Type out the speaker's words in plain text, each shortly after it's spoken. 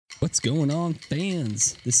What's going on,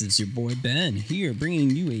 fans? This is your boy Ben here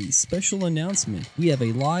bringing you a special announcement. We have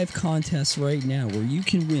a live contest right now where you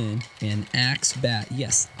can win an Axe Bat.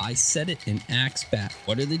 Yes, I said it, an Axe Bat.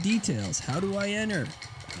 What are the details? How do I enter?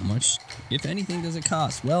 How much, if anything, does it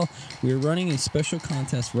cost? Well, we're running a special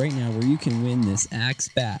contest right now where you can win this Axe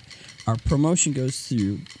Bat. Our promotion goes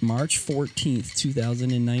through March 14th,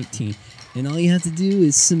 2019. And all you have to do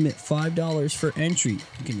is submit $5 for entry.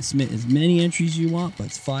 You can submit as many entries you want, but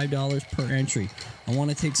it's $5 per entry. I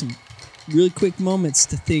want to take some really quick moments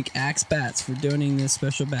to thank Axe Bats for donating this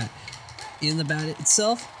special bat. In the bat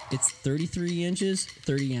itself, it's 33 inches,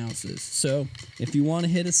 30 ounces. So if you want to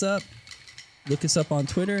hit us up, look us up on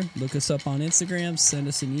Twitter, look us up on Instagram, send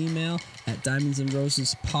us an email at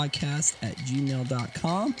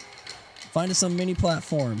diamondsandrosespodcast@gmail.com. Find us on many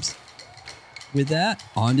platforms. With that,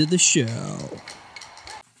 on to the show.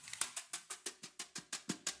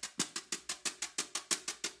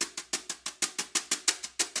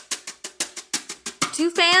 Two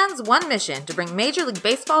fans, one mission to bring Major League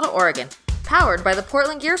Baseball to Oregon. Powered by the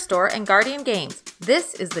Portland Gear Store and Guardian Games.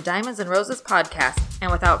 This is the Diamonds and Roses podcast. And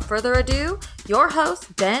without further ado, your hosts,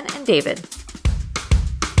 Ben and David.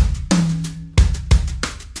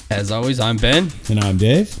 As always, I'm Ben. And I'm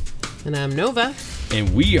Dave. And I'm Nova.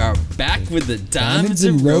 And we are back with the Diamonds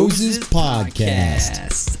and Roses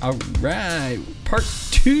podcast. All right, part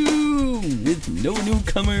 2 with no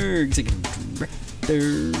newcomer, executive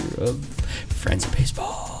director of Friends of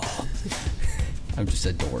Baseball. I'm just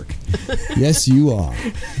a dork. Yes, you are.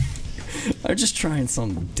 I'm just trying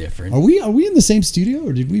something different. Are we in the same studio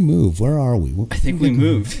or did we move? Where are we? I think we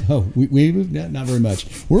moved. Oh, we moved? Not very much.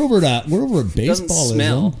 We're over at Baseballism.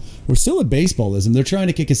 Smell. We're still at Baseballism. They're trying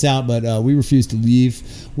to kick us out, but we refuse to leave.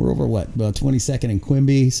 We're over about 22nd and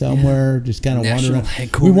Quimby somewhere, just kind of wandering.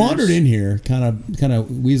 We wandered in here, kind of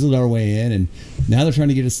weaseled our way in, and now they're trying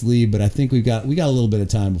to get us to leave. But I think we got a little bit of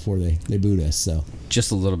time before they boot us. So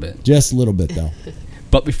just a little bit. Just a little bit, though.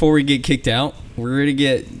 But before we get kicked out, we're going to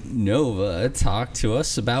get Nova to talk to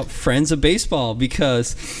us about Friends of Baseball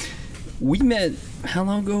because we met, how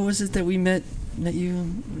long ago was it that we met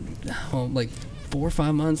you? Oh, like 4 or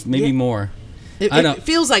 5 months, maybe more. It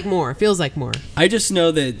feels like more. I just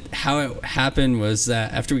know that how it happened was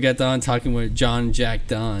that after we got done talking with John and Jack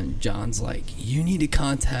Dunn, John's like, you need to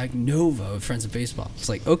contact Nova with Friends of Baseball. It's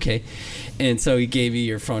like, okay. And so he gave you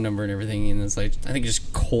your phone number and everything, and it's like, I think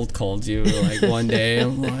just cold called you like one day.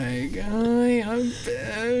 I'm like, hi, I'm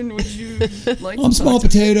Ben. Would you like I'm small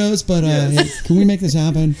potatoes, but hey, can we make this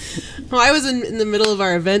happen? Well, I was in the middle of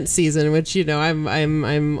our event season, which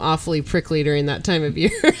I'm awfully prickly during that time of year.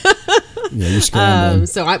 Yeah, you're scrambling.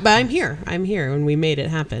 But I'm here. I'm here, and we made it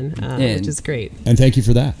happen, which is great. And thank you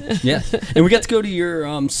for that. Yeah, and we got to go to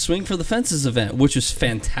your Swing for the Fences event, which was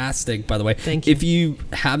fantastic, by the way. Thank you. If you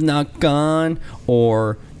have not gone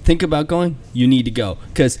or think about going, you need to go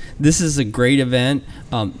because this is a great event.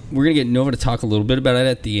 We're going to get Nova to talk a little bit about it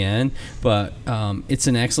at the end, but it's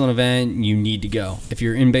an excellent event. You need to go. If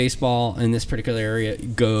you're in baseball in this particular area,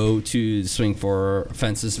 go to the Swing for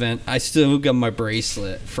Fences event. I still got my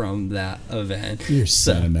bracelet from that event. You're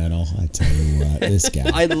sentimental, I tell you what. This guy.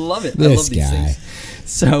 I love it. This I love these guy. things.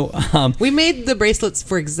 So we made the bracelets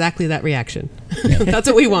for exactly that reaction. Yeah. That's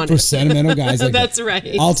what we wanted. For sentimental guys like That's that.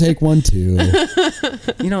 right. I'll take one too.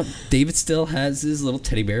 You know, David still has his little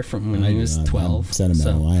teddy bear from when he was 12. I'm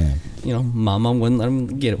sentimental, I am. You know, Mama wouldn't let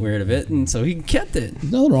him get rid of it, and so he kept it.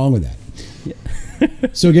 There's nothing wrong with that. Yeah.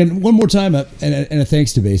 So again, one more time, and a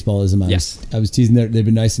thanks to Baseballism. I was teasing that they've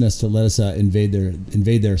been nice enough to let us invade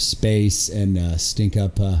their space and stink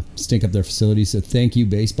up their facilities. So thank you,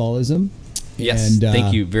 Baseballism. Yes,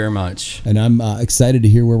 thank you very much. And I'm excited to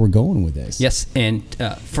hear where we're going with this. Yes, and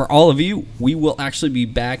for all of you, we will actually be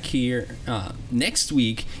back here next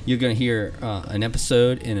week. You're going to hear an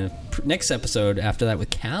episode and a next episode after that with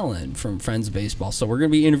Callan from Friends of Baseball. So we're going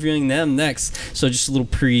to be interviewing them next. So just a little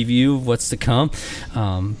preview of what's to come.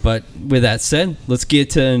 But with that said, let's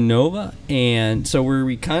get to Nova. And so where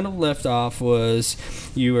we kind of left off was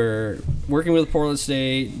you were working with Portland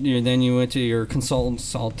State, then you went to your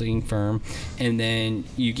consulting firm, and then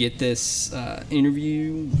you get this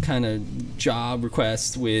interview kind of job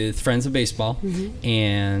request with Friends of Baseball,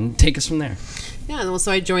 and take us from there. Yeah, well,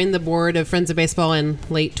 so I joined the board of Friends of Baseball in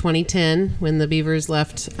late 2010 when the Beavers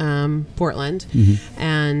left Portland.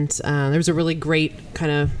 And there was a really great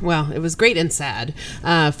it was great and sad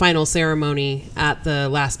final ceremony at the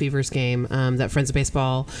last Beavers game that Friends of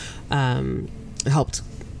Baseball helped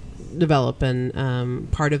develop,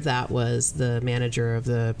 and part of that was the manager of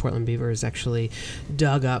the Portland Beavers actually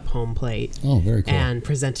dug up home plate very cool. and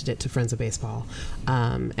presented it to Friends of Baseball.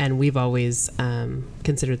 And we've always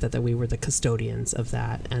considered that we were the custodians of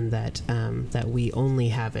that, and that we only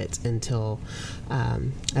have it until,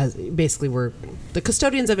 as basically we're the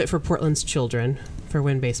custodians of it for Portland's children for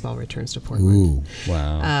when baseball returns to Portland. Ooh,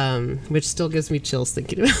 wow! Which still gives me chills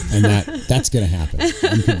thinking about that. And that's going to happen.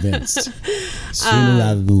 I'm convinced. Sooner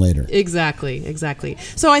rather than later. Exactly.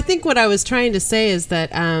 So I think what I was trying to say is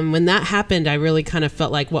that when that happened, I really kind of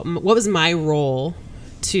felt like what was my role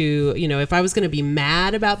to, if I was going to be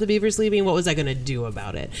mad about the Beavers leaving, what was I going to do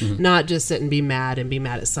about it? Mm-hmm. Not just sit and be mad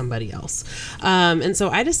at somebody else. And so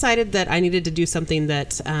I decided that I needed to do something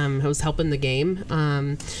that was helping the game.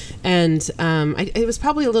 It was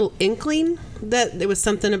probably a little inkling that it was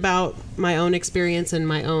something about my own experience and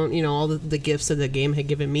my own, all the gifts that the game had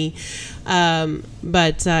given me.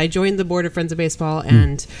 But I joined the board of Friends of Baseball,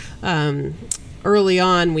 and early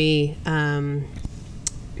on we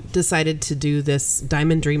decided to do this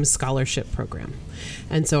Diamond Dreams Scholarship Program.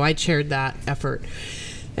 And so I chaired that effort.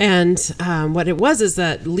 And what it was is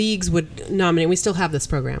that leagues would nominate, we still have this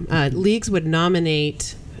program, leagues would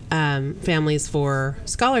nominate families for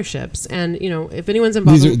scholarships. And, if anyone's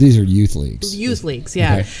involved... These are youth leagues. Youth leagues,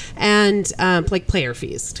 yeah. Okay. And like player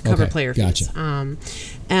fees, to cover player fees. Gotcha.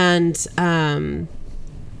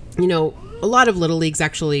 A lot of little leagues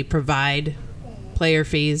actually provide player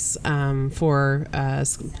fees for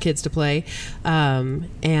kids to play,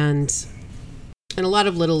 and a lot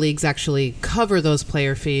of little leagues actually cover those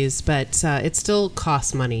player fees, but it still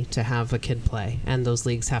costs money to have a kid play, and those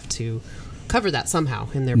leagues have to cover that somehow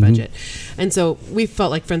in their budget. And so we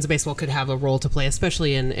felt like Friends of Baseball could have a role to play,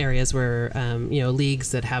 especially in areas where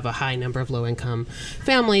leagues that have a high number of low-income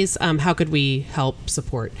families. How could we help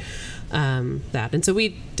support that? And so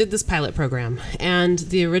we did this pilot program, and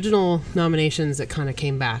the original nominations that kind of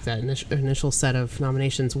came back, that initial set of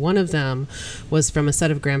nominations, one of them was from a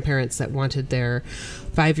set of grandparents that wanted their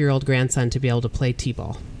 5-year-old grandson to be able to play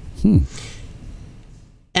t-ball. And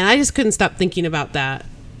I just couldn't stop thinking about that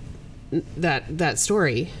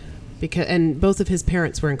story, and both of his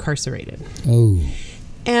parents were incarcerated.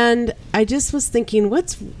 And I just was thinking,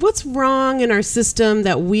 what's wrong in our system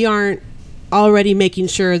that we aren't already making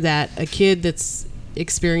sure that a kid that's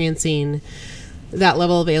experiencing that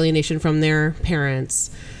level of alienation from their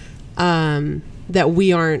parents, that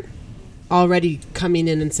we aren't already coming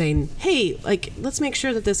in and saying, hey, like, let's make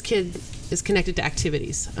sure that this kid is connected to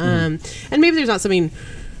activities. And maybe there's not something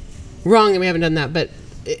wrong that we haven't done that, but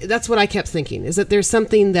that's what I kept thinking, is that there's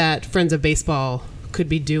something that Friends of Baseball could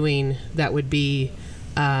be doing that would be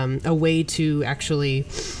a way to actually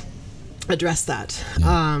address that.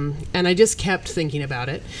 And I just kept thinking about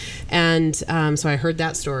it. And so I heard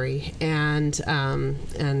that story and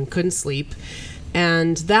couldn't sleep.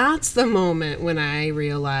 And that's the moment when I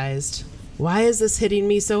realized, why is this hitting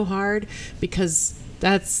me so hard? Because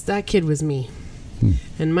that kid was me.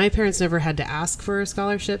 And my parents never had to ask for a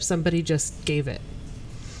scholarship. Somebody just gave it.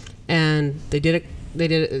 And they did it.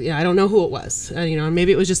 I don't know who it was.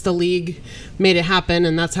 Maybe it was just the league made it happen,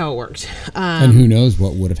 and that's how it worked. And who knows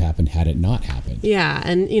what would have happened had it not happened. Yeah,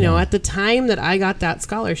 and at the time that I got that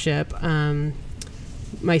scholarship,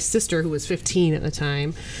 my sister, who was 15 at the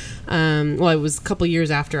time, it was a couple years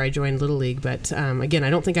after I joined Little League, but again, I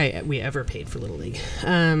don't think we ever paid for Little League.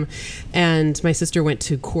 And my sister went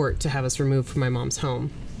to court to have us removed from my mom's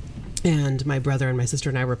home. And my brother and my sister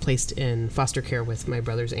and I were placed in foster care with my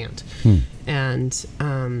brother's aunt. And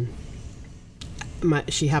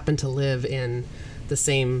she happened to live in the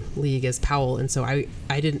same league as Powell, and so I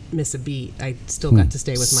didn't miss a beat. I still got to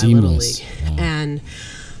stay with my Little League. And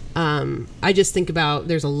I just think about,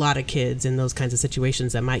 there's a lot of kids in those kinds of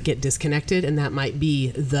situations that might get disconnected, and that might be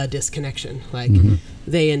the disconnection. Like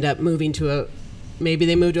they end up moving maybe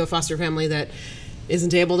they move to a foster family that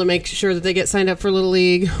isn't able to make sure that they get signed up for Little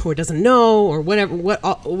League, or doesn't know, or whatever,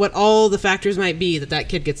 what all the factors might be that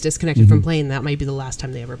kid gets disconnected from playing. That might be the last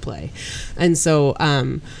time they ever play. And so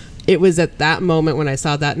it was at that moment when I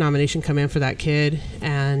saw that nomination come in for that kid,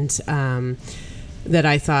 and that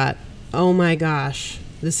I thought, oh my gosh,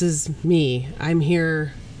 this is me. I'm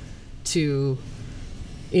here to,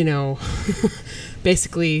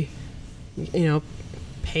 basically,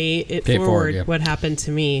 pay it forward, what happened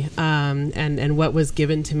to me, and what was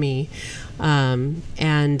given to me. At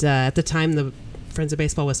the time, the Friends of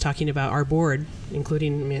Baseball was talking about our board,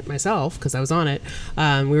 including myself, because I was on it.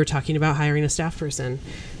 We were talking about hiring a staff person,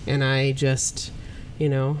 and I just,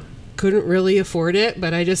 couldn't really afford it,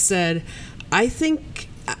 but I just said, I think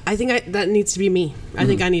that needs to be me. I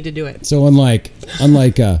think I need to do it. So unlike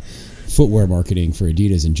footwear marketing for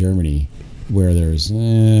Adidas in Germany, where there's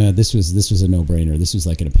this was a no-brainer. This was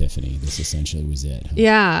like an epiphany. This essentially was it. Huh?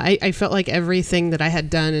 Yeah, I felt like everything that I had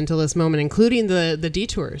done until this moment, including the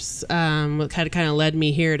detours, had kind of led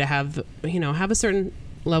me here to have a certain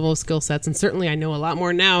level of skill sets, and certainly I know a lot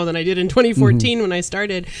more now than I did in 2014 when I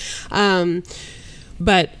started.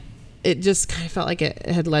 But it just kind of felt like it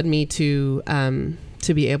had led me to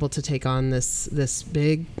be able to take on this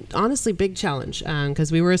big challenge,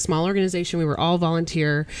 because we were a small organization. We were all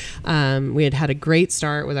volunteer. We had a great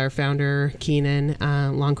start with our founder, Keenan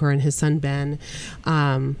Longcore, and his son, Ben.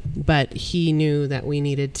 But he knew that we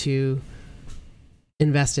needed to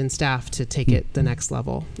invest in staff to take it the next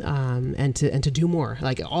level, and to do more,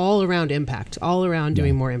 like all around impact, all around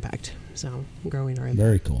doing more impact. So growing our impact.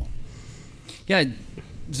 Very cool. Yeah.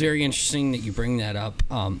 It's very interesting that you bring that up.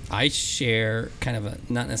 I share kind of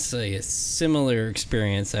not necessarily a similar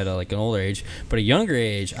experience at an older age, but a younger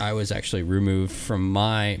age. I was actually removed from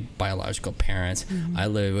my biological parents. Mm-hmm. I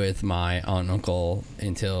lived with my aunt and uncle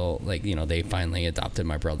until they finally adopted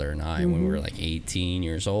my brother and I when we were 18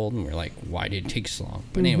 years old, and we're like, why did it take so long?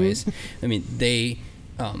 But anyways, I mean, they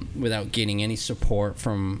without getting any support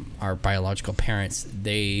from our biological parents,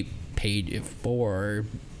 they paid it for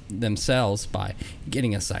themselves by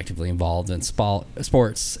getting us actively involved in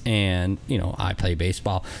sports, and I play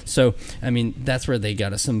baseball, so I mean that's where they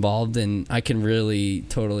got us involved, and I can really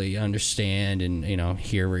totally understand and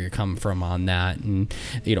hear where you're coming from on that. And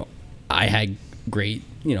I had great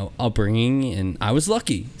upbringing, and I was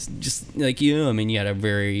lucky, just like you. I mean, you had a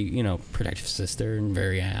very protective sister, and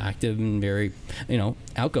very active, and very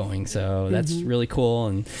outgoing, so that's really cool.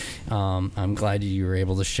 And I'm glad you were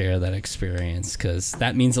able to share that experience, because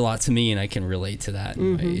that means a lot to me, and I can relate to that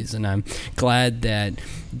in ways. And I'm glad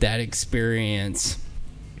that experience,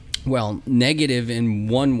 well, negative in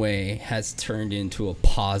one way, has turned into a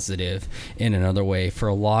positive in another way for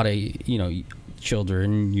a lot of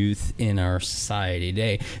children, youth in our society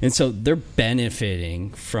today. And so they're benefiting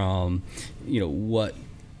from what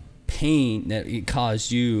pain that it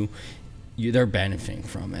caused you, they're benefiting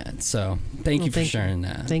from it. So thank you for sharing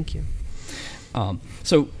that. Thank you.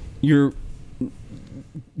 So you're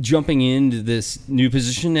jumping into this new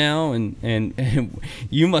position now, and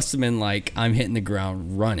you must have been like, I'm hitting the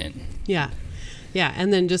ground running. Yeah,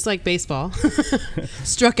 and then just like baseball,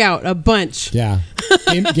 struck out a bunch. Yeah,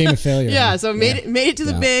 game of failure. Yeah, so made it to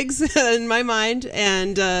the bigs in my mind,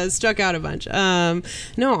 and struck out a bunch. No,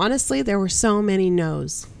 honestly, there were so many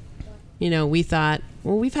no's. We thought,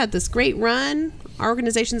 well, we've had this great run. Our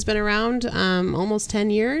organization's been around almost 10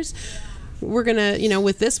 years. We're gonna,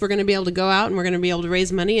 with this, we're gonna be able to go out and we're gonna be able to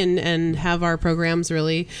raise money and have our programs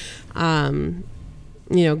really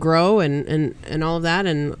grow and all of that.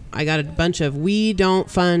 And I got a bunch of, we don't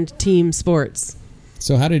fund team sports.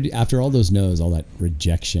 So how did, after all those no's, all that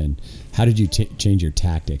rejection, how did you change your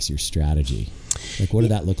tactics, your strategy? Like, what did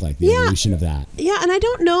that look like, the evolution of that? Yeah, and I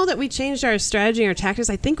don't know that we changed our strategy and our tactics.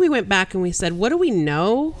 I think we went back and we said, what do we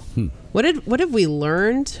know? What have we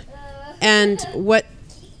learned? And what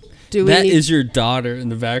do we That is your daughter in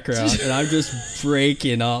the background, and I'm just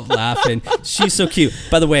breaking up laughing. She's so cute.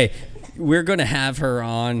 By the way, we're going to have her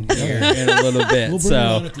on here in a little bit.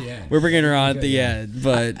 We're bringing her on at the end,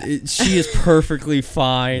 but she is perfectly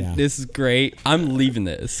fine. Yeah. This is great. I'm leaving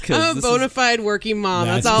this. I'm a bona fide working mom.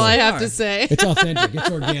 That's all I have to say. It's authentic.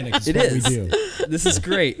 It's organic. It's what we do. This is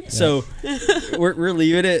great. Yeah. So we're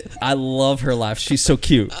leaving it. I love her laugh. She's so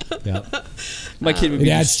cute. Yeah. My kid would be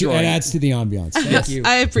destroying. It adds to the ambiance. Thank you.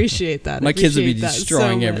 I appreciate that. My kids would be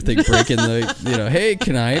destroying everything, breaking the, hey,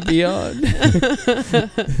 can I be on?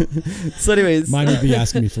 So anyways. Mine would be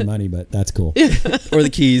asking me for money, but that's cool. Or the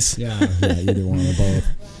keys. Yeah, either one or both.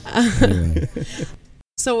 Anyway.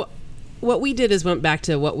 So what we did is went back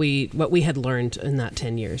to what we had learned in that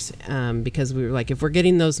 10 years, because we were like, if we're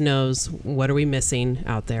getting those no's, what are we missing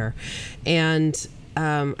out there? And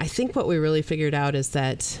I think what we really figured out is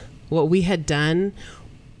that what we had done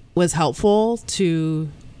was helpful to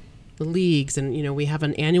the leagues. And, we have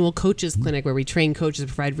an annual coaches clinic where we train coaches,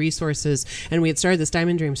 provide resources. And we had started this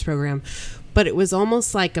Diamond Dreams program, but it was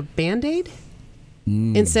almost like a Band-Aid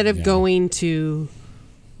instead of going to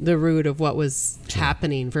the root of what was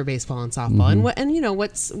happening for baseball and softball, and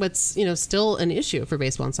what's still an issue for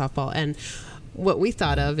baseball and softball. And what we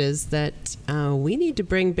thought of is that we need to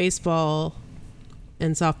bring baseball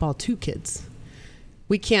and softball to kids.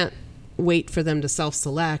 We can't wait for them to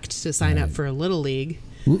self-select to sign up for a little league.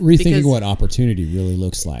 Rethinking what opportunity really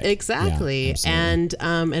looks like. Exactly. Yeah,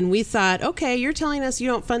 and we thought, okay, you're telling us you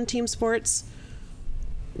don't fund team sports.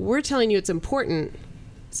 We're telling you it's important.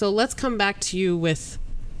 So let's come back to you with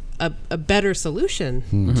a better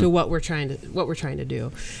solution to what we're trying to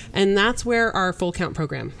do, and that's where our full count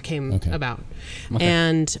program came about. Okay.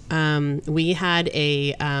 And we had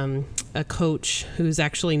a coach who's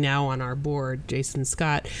actually now on our board, Jason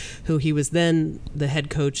Scott, who he was then the head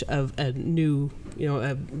coach of a new,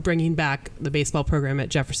 bringing back the baseball program at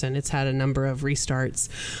Jefferson. It's had a number of restarts,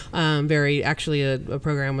 a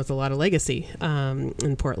program with a lot of legacy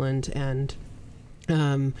in Portland. And,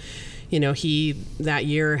 he that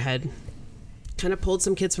year had kind of pulled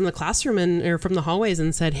some kids from the classroom or from the hallways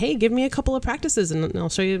and said, hey, give me a couple of practices and I'll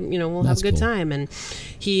show you, we'll have a good time. And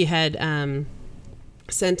he had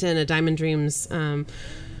sent in a Diamond Dreams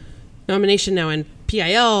nomination now in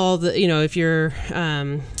PIL.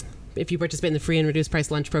 If you participate in the free and reduced price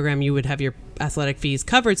lunch program, you would have your athletic fees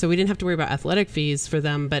covered. So we didn't have to worry about athletic fees for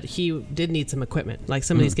them, but he did need some equipment. Like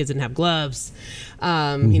some of these kids didn't have gloves.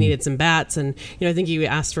 He needed some bats. And, I think he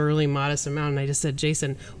asked for a really modest amount. And I just said,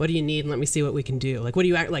 Jason, what do you need? And let me see what we can do. Like, what do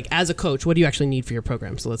you as a coach, what do you actually need for your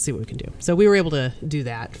program? So let's see what we can do. So we were able to do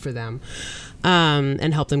that for them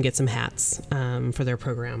and help them get some hats for their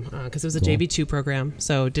program because it was a JV2 program.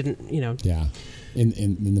 So it didn't, Yeah.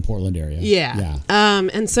 In the Portland area. Yeah.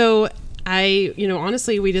 And so I,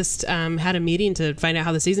 honestly, we just had a meeting to find out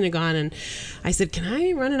how the season had gone. And I said, can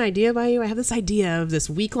I run an idea by you? I have this idea of this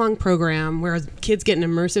week-long program where kids get an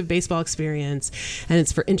immersive baseball experience, and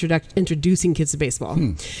it's for introducing kids to baseball.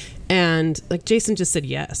 And Jason just said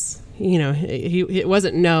yes. It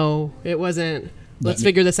wasn't no. It wasn't, let's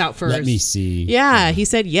figure this out first. Let me see. Yeah, he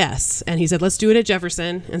said yes. And he said, let's do it at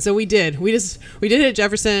Jefferson. And so we did. We did it at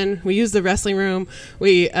Jefferson. We used the wrestling room.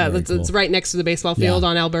 It's right next to the baseball field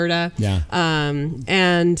on Alberta. Yeah.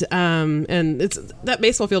 And it's that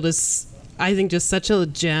baseball field is, I think, just such a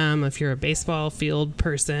gem if you're a baseball field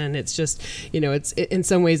person. It's just, it's in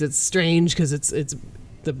some ways it's strange because it's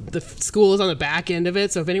the school is on the back end of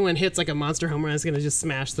it, so if anyone hits like a monster home run, it's going to just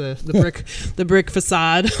smash the brick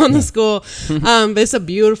facade on the school. But it's a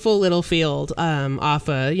beautiful little field off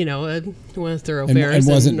one of the thoroughfares.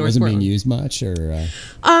 And wasn't being used much, or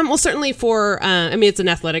well, certainly for it's an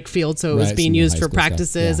athletic field, so it was being used for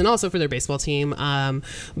practices and also for their baseball team.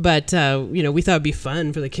 But we thought it'd be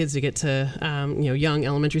fun for the kids to get to young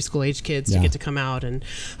elementary school age kids to get to come out, and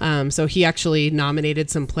so he actually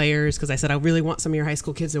nominated some players because I said I really want some of your high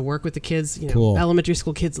school kids to work with the kids. Cool. Elementary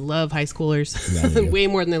school kids love high schoolers way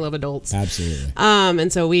more than they love adults. Absolutely.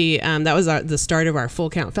 And so we that was the start of our full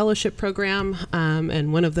count fellowship program.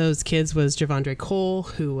 And one of those kids was Javondre Cole,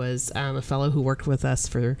 who was a fellow who worked with us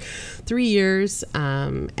for 3 years.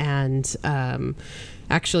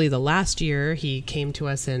 Actually, the last year he came to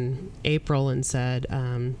us in April and said,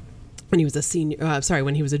 when he was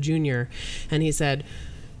a junior, and he said,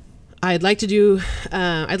 I'd like to do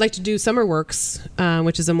Summer Works,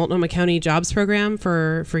 which is a Multnomah County jobs program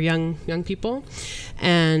for young people,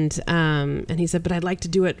 and he said, but I'd like to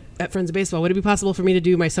do it at Friends of Baseball. Would it be possible for me to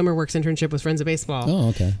do my Summer Works internship with Friends of Baseball? Oh,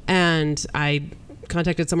 okay. And I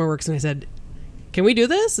contacted Summer Works and I said, can we do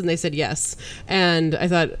this? And they said yes. And I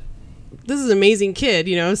thought, this is an amazing kid,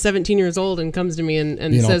 17 years old, and comes to me and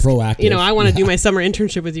says, proactive. I want to do my summer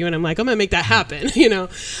internship with you. And I'm like, I'm going to make that happen,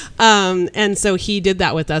 And so he did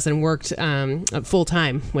that with us and worked full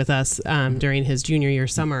time with us during his junior year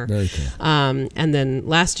summer. Very cool. And then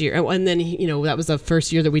last year, and then, that was the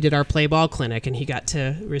first year that we did our play ball clinic, and he got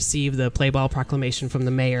to receive the play ball proclamation from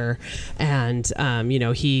the mayor. And,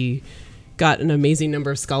 he got an amazing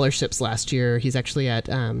number of scholarships last year. He's actually at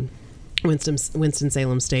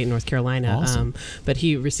Winston-Salem State, North Carolina. Awesome. But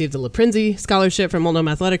he received the LaPrinzi Scholarship from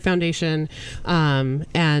Multnomah Athletic Foundation,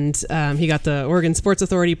 and he got the Oregon Sports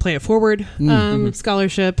Authority Play It Forward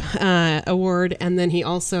Scholarship award, and then he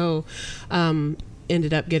also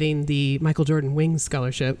ended up getting the Michael Jordan Wings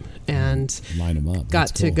Scholarship and line him up.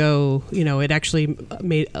 Got to go. it actually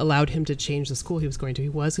allowed him to change the school he was going to. He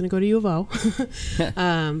was going to go to U of O,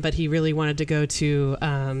 but he really wanted to go to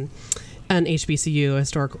an HBCU,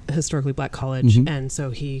 historically black college, and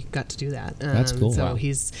so he got to do that. That's cool. So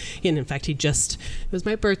in fact, it was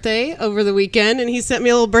my birthday over the weekend, and he sent me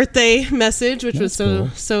a little birthday message, which was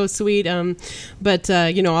so sweet. But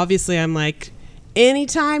obviously, I'm like,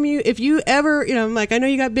 anytime if you ever, I'm like, I know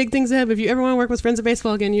you got big things ahead, but if you ever want to work with Friends of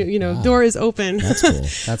Baseball again, door is open. That's cool.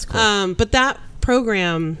 That's cool. But that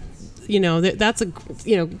program, that's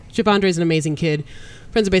Javondre's an amazing kid.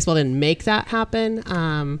 Friends of Baseball didn't make that happen,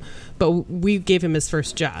 but we gave him his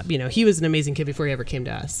first job. He was an amazing kid before he ever came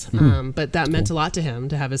to us, but that meant a lot to him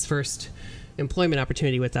to have his first employment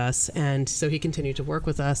opportunity with us, and so he continued to work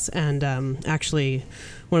with us. And actually,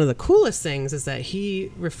 one of the coolest things is that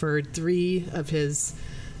he referred 3 of his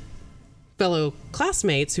fellow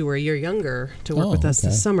classmates who were a year younger to work with us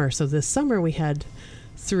this summer. So this summer we had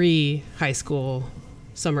 3 high school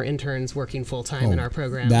summer interns working full time in our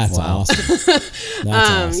program. That's awesome. That's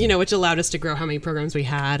awesome. You know, which allowed us to grow how many programs we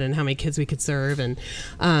had and how many kids we could serve. And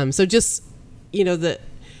so just, you know,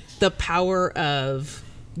 the power of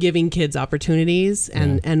giving kids opportunities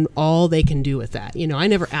and all they can do with that. You know, I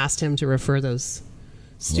never asked him to refer those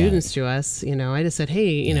students to us. You know, I just said, hey,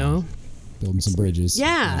 you know, building some bridges.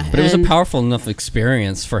 Yeah. But it was a powerful enough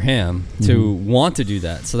experience for him to want to do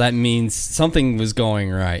that. So that means something was going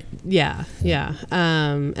right. Yeah.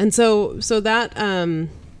 And so that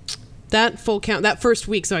that full count, that first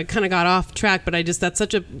week, so I kind of got off track, but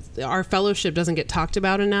our fellowship doesn't get talked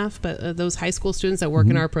about enough, but those high school students that work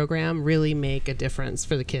in our program really make a difference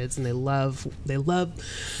for the kids, and they love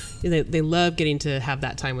getting to have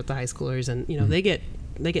that time with the high schoolers, and, you know, they get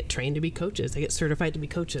trained to be coaches. They get certified to be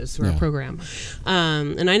coaches through our program.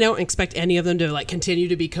 And I don't expect any of them to like continue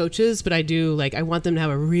to be coaches, but I want them to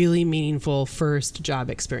have a really meaningful first job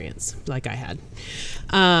experience like I had.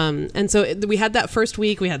 And so we had that first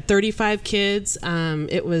week, we had 35 kids.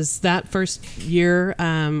 It was that first year,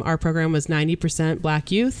 our program was 90%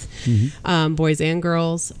 Black youth, boys and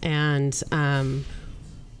girls. And,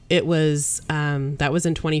 it was, that was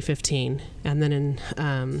in 2015. And then in,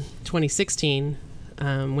 2016,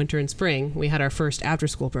 winter and spring, we had our first after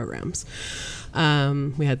school programs.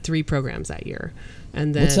 We had 3 programs that year.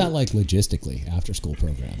 And then, what's that like logistically, after school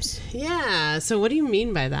programs? Yeah. So what do you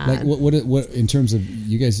mean by that? Like what in terms of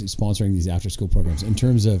you guys sponsoring these after school programs, in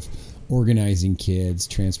terms of organizing kids,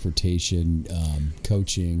 transportation,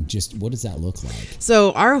 coaching, just what does that look like?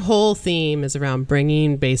 So our whole theme is around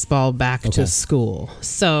bringing baseball back to school.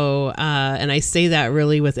 So, and I say that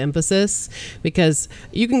really with emphasis, because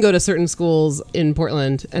you can go to certain schools in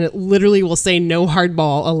Portland and it literally will say no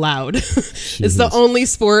hardball allowed. It's the only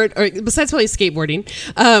sport, or besides probably skateboarding,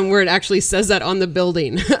 where it actually says that on the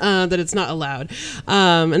building, that it's not allowed.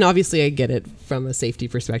 And obviously I get it from a safety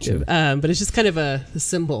perspective, but it's just kind of a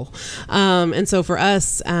symbol. And so for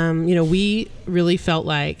us, you know, we really felt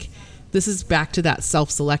like this is back to that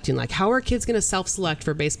self-selecting. Like, how are kids going to self-select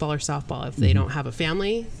for baseball or softball if they don't have a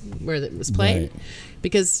family where it was played? Right.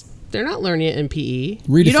 Because they're not learning it in PE.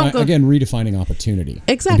 Redefining opportunity.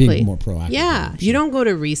 Exactly. Being more proactive. Yeah. You don't go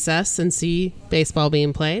to recess and see baseball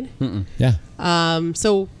being played. Mm-mm. Yeah.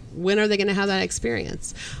 So when are they going to have that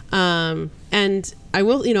experience? And I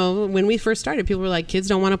will, you know, when we first started, people were like, kids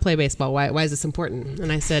don't want to play baseball. Why is this important?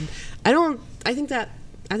 And I said, I think that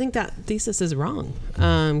thesis is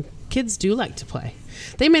wrong. Kids do like to play.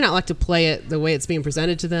 They may not like to play it the way it's being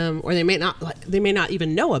presented to them, or they may not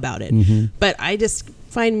even know about it. Mm-hmm. But I just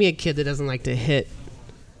find me a kid that doesn't like to hit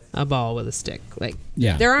a ball with a stick. Like,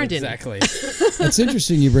 there aren't exactly. any. It's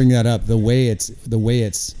interesting you bring that up. The way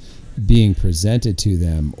it's being presented to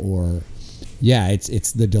them, or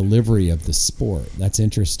it's the delivery of the sport. That's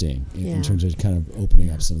interesting in terms of kind of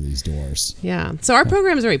opening up some of these doors. Yeah. So our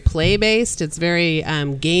program is very play-based. It's very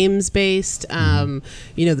games-based.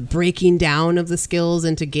 You know, the breaking down of the skills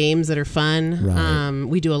into games that are fun. Right.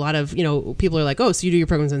 We do a lot of, you know, people are like, oh, so you do your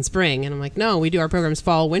programs in spring. And I'm like, no, we do our programs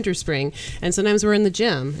fall, winter, spring. And sometimes we're in the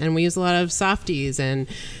gym and we use a lot of softies and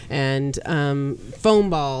foam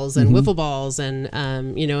balls and wiffle balls.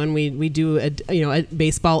 And, you know, and we do, a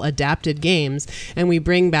baseball adapted games. And we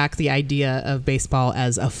bring back the idea of baseball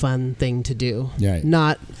as a fun thing to do,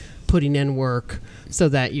 not putting in work so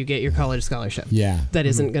that you get your college scholarship. Yeah. That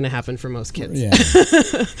isn't going to happen for most kids. Yeah.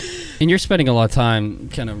 And you're spending a lot of time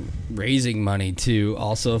kind of raising money too,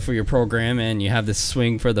 also for your program, and you have this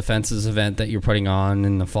Swing for the Fences event that you're putting on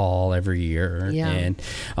in the fall every year. Yeah. And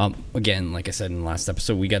again, like I said in the last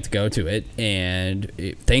episode, we got to go to it, and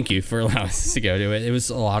thank you for allowing us to go to it. It was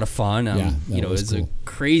a lot of fun. It was cool. A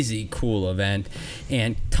crazy cool event.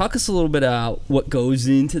 And talk us a little bit about what goes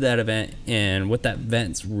into that event and what that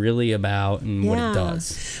event's really about and what it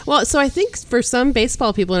does. Well, so I think for some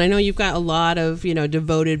baseball people, and I know you've got a lot of, you know,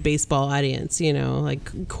 devoted baseball audience, you know,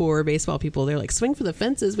 like core baseball people, they're like, swing for the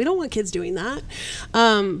fences. We don't want kids doing that.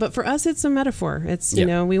 But for us, it's a metaphor. It's, you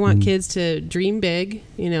know, we want kids to dream big,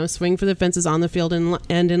 you know, swing for the fences on the field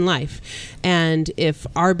and in life. And if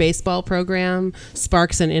our baseball program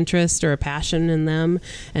sparks an interest or a passion in them,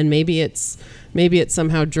 and maybe it's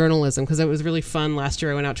somehow journalism, because it was really fun. Last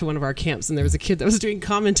year I went out to one of our camps and there was a kid that was doing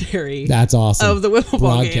commentary. That's awesome. Of the wiffle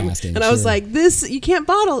ball game. And I was like, this, you can't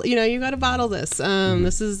bottle, you know, you got to bottle this.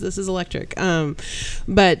 This is electric.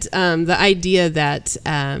 But the idea that,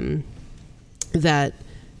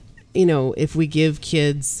 you know, if we give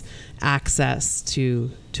kids access to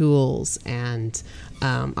tools and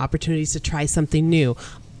opportunities to try something new,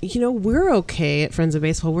 we're okay at Friends of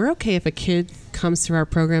Baseball. We're okay if a kid comes through our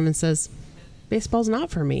program and says, baseball's not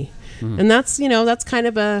for me. And that's kind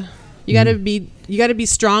of you got to be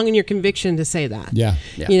strong in your conviction to say that. Yeah.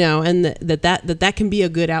 And that can be a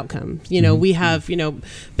good outcome. We have,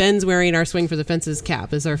 Ben's wearing our Swing for the Fences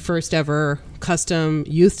cap as our first ever custom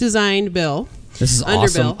youth designed bill. This is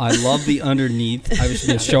Underbill. awesome. I love the underneath. I was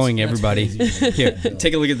just showing everybody. Here,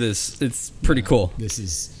 take a look at this. It's pretty cool.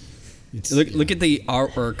 Look at the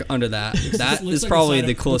artwork under that. That is probably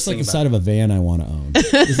the coolest thing. It's like the side of a van I want to own.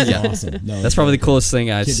 This is awesome. No, that's probably the coolest thing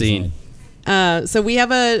I've seen. So we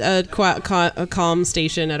have a calm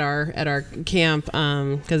station at our camp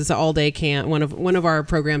because it's an all day camp. One of our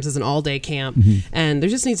programs is an all day camp, and there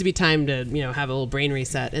just needs to be time to have a little brain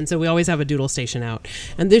reset. And so we always have a doodle station out.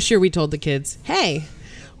 And this year we told the kids, hey,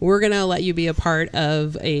 we're gonna let you be a part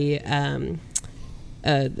of a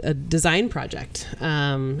design project,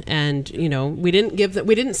 and we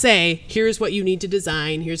didn't say here's what you need to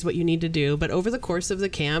design, here's what you need to do, but over the course of the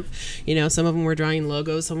camp, some of them were drawing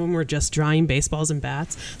logos, some of them were just drawing baseballs and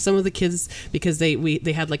bats. Some of the kids, because they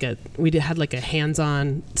had like a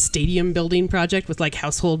hands-on stadium building project with like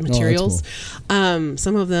household materials. Cool.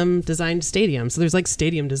 Some of them designed stadiums, so there's like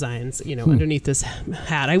stadium designs underneath this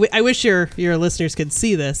hat. I wish your listeners could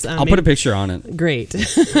see this. I'll put a picture on it. Great.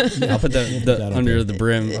 I'll put the under the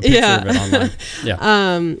brim a picture of it online.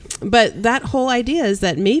 Yeah. But that whole idea is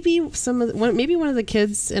that maybe one of the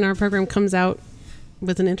kids in our program comes out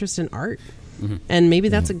with an interest in art. And maybe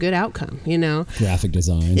that's a good outcome, graphic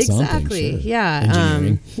design, exactly. Sure. Yeah.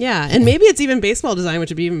 Engineering. And maybe it's even baseball design,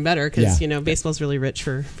 which would be even better because baseball's really rich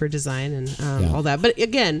for design and all that. But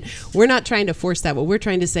again, we're not trying to force that. What we're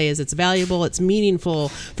trying to say is it's valuable, it's meaningful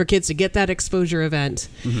for kids to get that exposure event.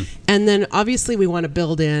 And then obviously we want to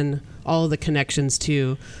build in all of the connections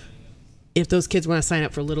to, if those kids want to sign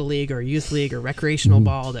up for Little League or Youth League or recreational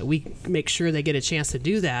ball, that we make sure they get a chance to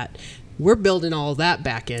do that. We're building all of that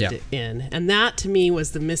back end in. And that, to me,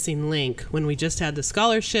 was the missing link when we just had the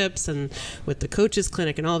scholarships and with the coaches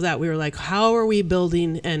clinic and all of that. We were like, how are we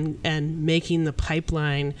building and making the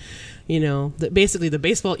pipeline, basically the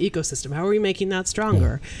baseball ecosystem? How are we making that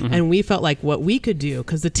stronger? And we felt like what we could do,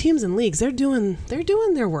 because the teams and leagues, they're doing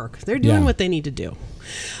their work. They're doing what they need to do.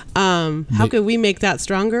 How could we make that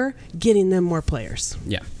stronger? Getting them more players.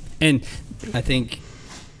 Yeah. And I think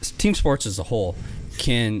team sports as a whole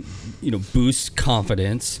can boost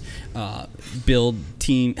confidence, have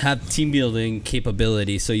team building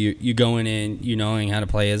capability. So you going in, knowing how to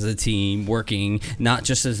play as a team, working not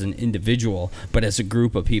just as an individual but as a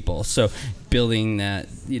group of people. So building that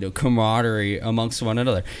camaraderie amongst one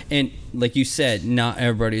another. And like you said, not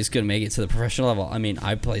everybody is going to make it to the professional level. I mean,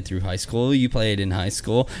 I played through high school. You played in high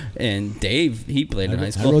school, and Dave, he played in high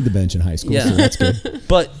school. I rode the bench in high school, so that's good.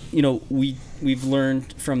 But we've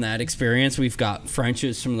learned from that experience. We've got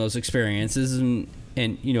friendships from those experiences, and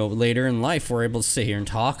later in life we're able to sit here and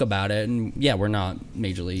talk about it. And we're not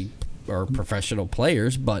major league or professional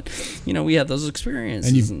players, but we have those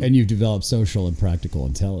experiences, and you've developed social and practical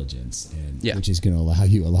intelligence, which is going to allow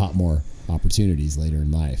you a lot more opportunities later in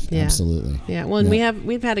life. Absolutely. Well, and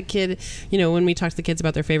we've had a kid, when we talk to the kids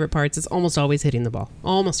about their favorite parts, it's almost always hitting the ball.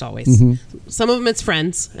 Almost always. Some of them it's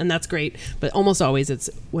friends, and that's great, but almost always it's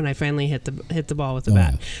when I finally hit the ball with the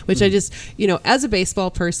bat, which I just, as a baseball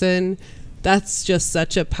person, that's just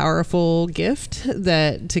such a powerful gift,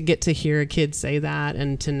 that to get to hear a kid say that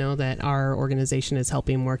and to know that our organization is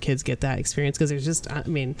helping more kids get that experience. Because there's just,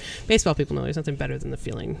 baseball people know there's nothing better than the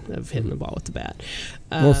feeling of hitting the ball with the bat.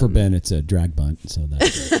 Or for Ben, it's a drag bunt. So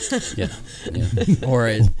that's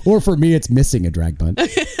Or for me, it's missing a drag bunt.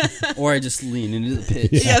 Or I just lean into the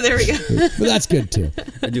pitch. Yeah, there we go. But that's good too.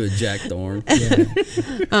 I do a Jack Thorne.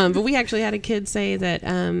 But we actually had a kid say that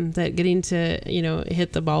that getting to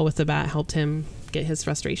hit the ball with the bat helped him get his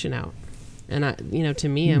frustration out. And to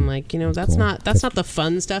me, I'm like, that's cool. not the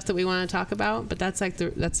fun stuff that we want to talk about, but that's like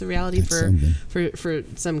the reality for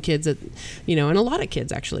some kids that, and a lot of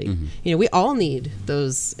kids actually. We all need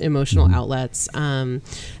those emotional outlets.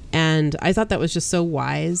 And I thought that was just so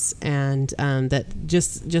wise, and that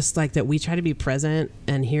just like that we try to be present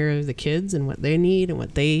and hear the kids and what they need and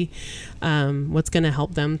what they what's going to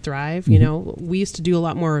help them thrive. We used to do a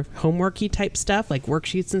lot more homeworky type stuff, like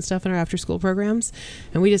worksheets and stuff in our after school programs,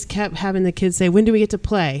 and we just kept having the kids say, when do we get to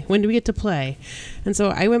play? When do we get to play? And so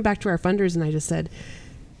I went back to our funders and I just said,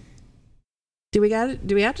 Do we have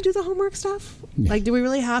to do the homework stuff? Yeah. Like, do we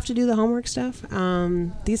really have to do the homework stuff?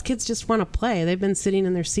 These kids just want to play. They've been sitting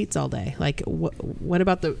in their seats all day. Like, what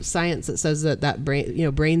about the science that says that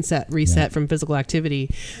brain reset from physical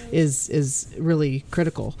activity is really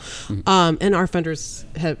critical? Mm-hmm. And our funders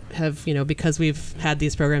have because we've had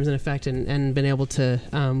these programs in effect and been able to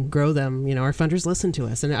grow them. Our funders listen to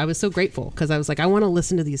us, and I was so grateful because I was like, I want to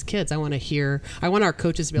listen to these kids. I want our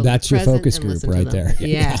coaches to be able That's to be your present focus and group listen right to them. there.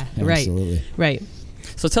 Yeah, right. Absolutely. Right.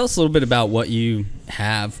 So tell us a little bit about what you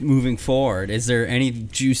have moving forward. Is there any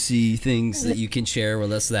juicy things that you can share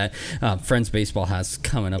with us that Friends Baseball has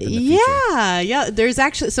coming up in the future? Yeah. There's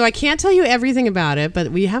actually, so I can't tell you everything about it,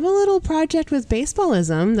 but we have a little project with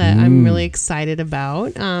Baseballism that I'm really excited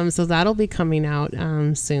about. So that'll be coming out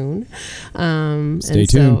soon. Stay tuned.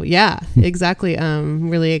 So, yeah, exactly.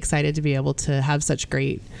 I'm really excited to be able to have such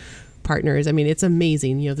great partners. I mean, it's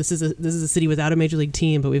amazing. This is a city without a major league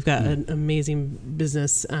team, but we've got an amazing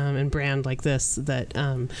business and brand like this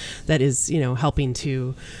that is helping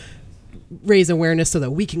to raise awareness so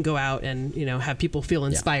that we can go out and have people feel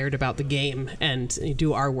inspired about the game and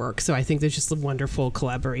do our work. So I think there's just wonderful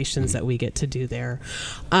collaborations that we get to do there.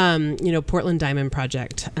 Portland Diamond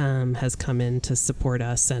Project has come in to support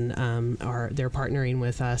us, and they're partnering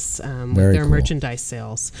with us with their merchandise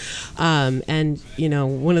sales. And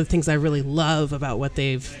one of the things I really love about what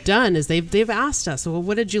they've done is they've asked us, well,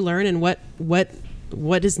 what did you learn and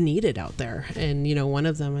what is needed out there? And one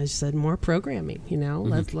of them, I said, more programming.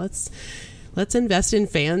 Let's invest in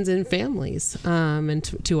fans and families. And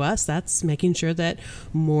to us, that's making sure that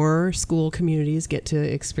more school communities get to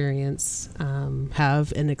experience,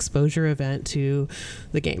 have an exposure event to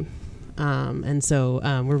the game. And so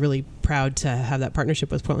we're really proud to have that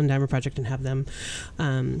partnership with Portland Diamond Project and have them,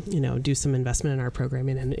 do some investment in our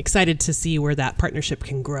programming, and excited to see where that partnership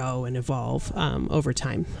can grow and evolve over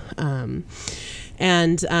time.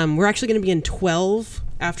 And we're actually going to be in 12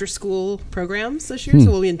 after-school programs this year.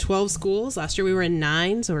 So we'll be in 12 schools. Last year we were in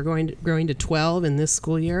 9, so we're growing to 12 in this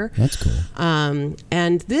school year. That's cool.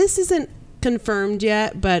 And this isn't confirmed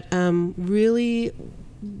yet, but really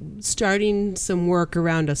starting some work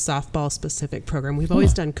around a softball-specific program. We've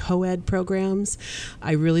always done co-ed programs.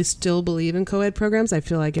 I really still believe in co-ed programs. I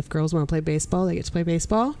feel like if girls want to play baseball, they get to play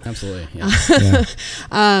baseball. Absolutely, yeah.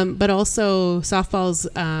 But also softball's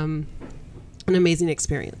an amazing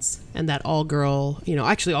experience, and that all-girl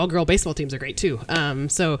baseball teams are great too.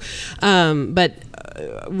 But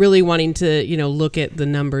really wanting to look at the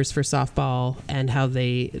numbers for softball and how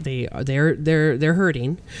they're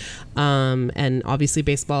hurting, and obviously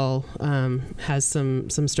baseball has some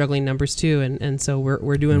struggling numbers too, and so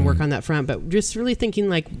we're doing work on that front. But just really thinking,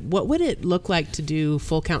 like, what would it look like to do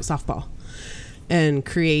full count softball and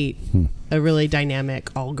create a really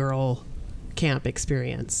dynamic all-girl camp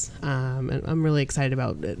experience, and I'm really excited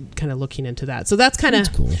about kind of looking into that. So that's kind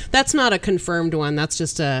of cool. That's not a confirmed one. That's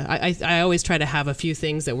just I always try to have a few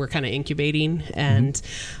things that we're kind of incubating and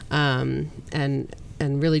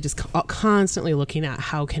really just constantly looking at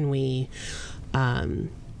how can we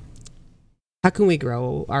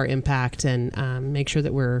grow our impact and make sure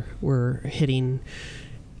that we're hitting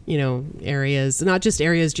areas, not just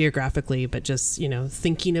areas geographically, but just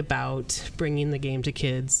thinking about bringing the game to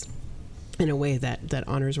kids in a way that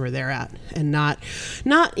honors where they're at, and not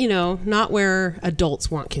where adults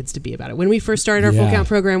want kids to be about it. When we first started our full count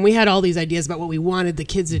program, we had all these ideas about what we wanted the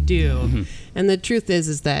kids to do, and the truth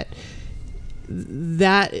is that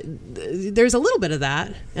there's a little bit of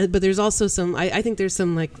that, but there's also some. I think there's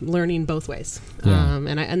some like learning both ways,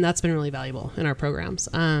 and that's been really valuable in our programs.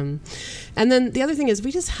 And then the other thing is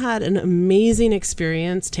we just had an amazing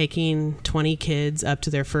experience taking 20 kids up to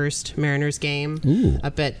their first Mariners game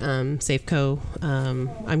up at Safeco.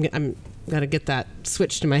 I'm got to get that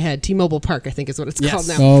switched in my head. T-Mobile Park, I think, is what it's called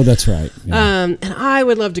now. Oh, that's right. Yeah. And I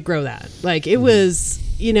would love to grow that. Like it was,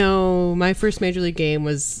 my first major league game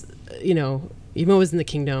was, even though it was in the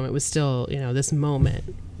Kingdom, it was still, this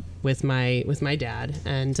moment with my dad.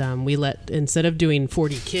 And instead of doing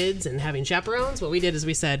 40 kids and having chaperones, what we did is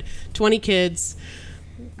we said 20 kids,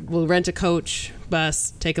 we'll rent a coach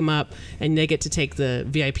bus, take them up, and they get to take the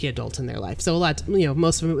VIP adult in their life. So a lot,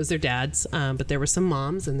 most of them, it was their dads, but there were some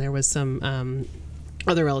moms and there was some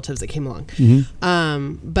other relatives that came along.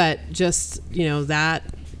 But just,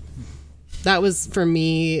 that was for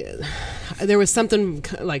me. There was something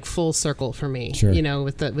like full circle for me,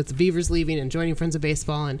 with the Beavers leaving and joining Friends of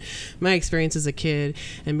Baseball, and my experience as a kid,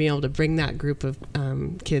 and being able to bring that group of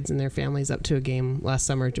kids and their families up to a game last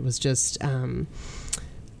summer. It was just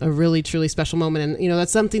a really truly special moment, and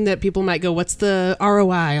that's something that people might go, "What's the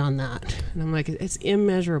ROI on that?" And I'm like, it's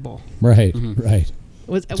immeasurable. Right, right.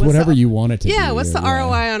 It's whatever you want it to be. Yeah, what's the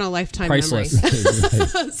ROI on a lifetime priceless. memory?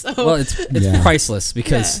 Right. So, Well, it's priceless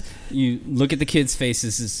because you look at the kids'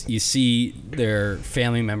 faces, you see their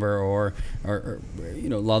family member or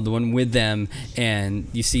loved one with them, and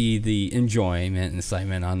you see the enjoyment and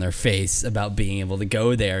excitement on their face about being able to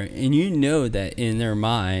go there, and you know that in their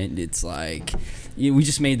mind it's like, we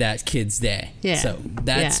just made that kid's day. Yeah. So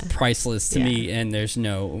that's priceless to me, and there's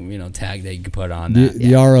no tag that you can put on that.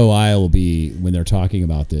 The ROI will be when they're talking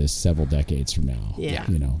about this several decades from now. Yeah.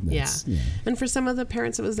 That's, And for some of the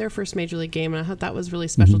parents, it was their first major league game, and I thought that was really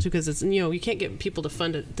special too, because it's you can't get people to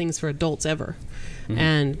fund things for adults ever,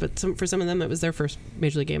 but for some of them it was their first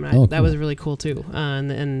major league game, and that was really cool too,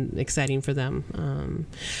 and exciting for them.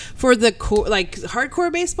 For the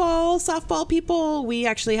hardcore baseball, softball people, we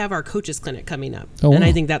actually have our coaches clinic coming up, and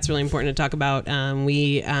I think that's really important to talk about.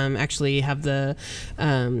 We actually have the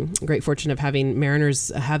great fortune of having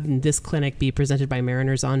this clinic be presented by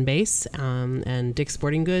Mariners on Base, and Dick's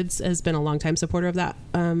Sporting Goods has been a longtime supporter of that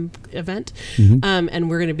event, and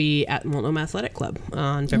we're going to be at Multnomah Athletic Club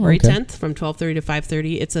on February 10th from 12:30 to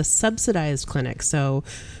 5:30. It's a subsidized clinic, so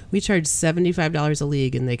we charge $75 a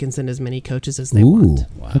league, and they can send as many coaches as they want.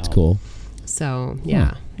 Wow. That's cool. So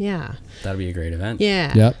That'll be a great event.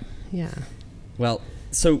 Yeah. Well,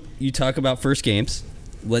 so you talk about first games.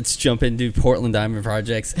 Let's jump into Portland Diamond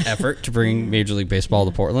Project's effort to bring Major League Baseball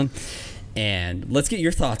to Portland. And let's get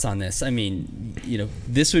your thoughts on this. I mean,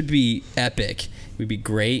 this would be epic. It would be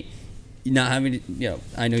great. Not having to,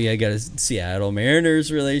 I know you got a Seattle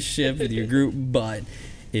Mariners relationship with your group, but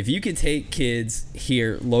if you could take kids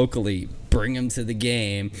here locally, bring them to the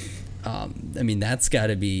game, I mean, that's got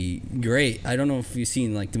to be great. I don't know if you've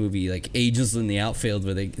seen the movie Angels in the Outfield,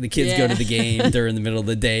 where the kids go to the game during the middle of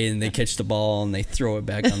the day and they catch the ball and they throw it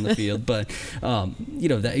back on the field. But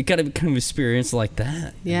that you got to kind of experience like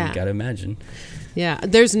that. Yeah, you got to imagine. Yeah,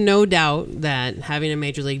 there's no doubt that having a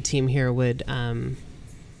major league team here would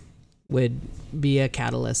be a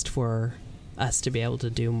catalyst for us to be able to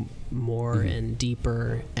do more and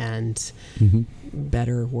deeper and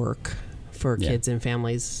better work for kids and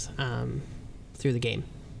families through the game.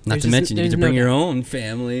 Not to mention, you get to bring your own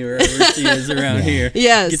family wherever she is around here.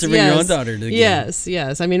 Yes, you get to bring your own daughter to the game.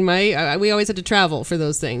 Yes. I mean, we always had to travel for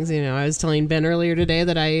those things. I was telling Ben earlier today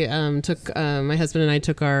that I took my husband and I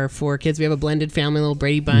took our 4 kids. We have a blended family, little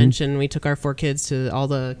Brady bunch, and we took our 4 kids to all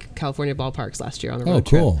the California ballparks last year on the road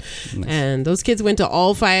trip. Oh, cool! Nice. And those kids went to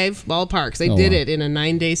all 5 ballparks. They did it in a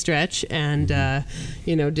 9-day stretch, and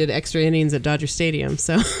did extra innings at Dodger Stadium.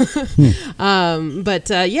 So, I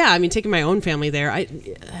mean, taking my own family there,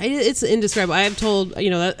 it's indescribable. I have told,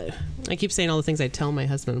 that I keep saying all the things I tell my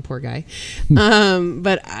husband, poor guy,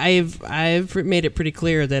 but I've made it pretty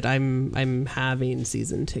clear that I'm having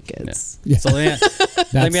season tickets. Yeah. So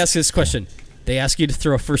let me ask you this question: they ask you to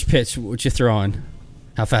throw a first pitch. What you throw on?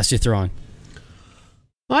 How fast you throw on?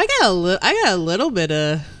 Well, I got a little bit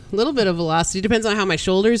of velocity. Depends on how my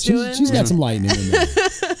shoulder's doing. She's got some lightning in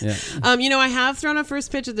there. I have thrown a first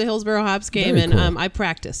pitch at the Hillsborough Hops game, Very and cool. I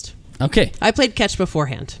practiced. Okay. I played catch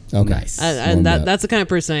beforehand. Okay. Nice. And that's the kind of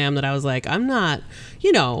person I am, that I was like, I'm not,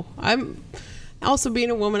 I'm also being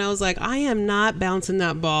a woman, I was like, I am not bouncing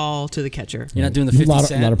that ball to the catcher. You're not doing the 50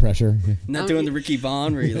 Cent? A lot of pressure. Not doing the Ricky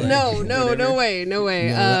Vaughn where you No way.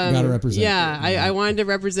 Gotta represent. Yeah, I wanted to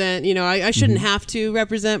represent, I shouldn't have to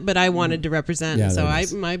represent, but I wanted to represent. Yeah, so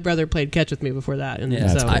my brother played catch with me before that. And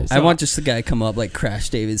I want just the guy come up like Crash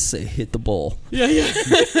Davis, say, hit the ball. Yeah.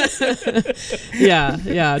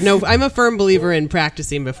 No, I'm a firm believer in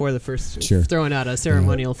practicing before the first, throwing out a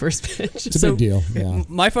ceremonial first pitch. It's a big deal. Yeah.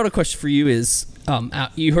 My final question for you is,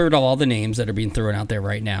 you heard all the names that are being thrown out there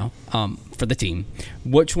right now for the team.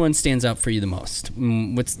 Which one stands out for you the most?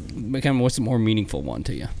 What's the more meaningful one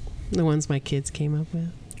to you? The ones my kids came up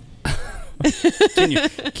with.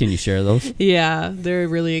 Can you share those? Yeah, they're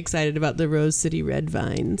really excited about the Rose City Red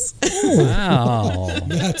Vines. Wow.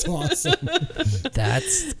 That's awesome.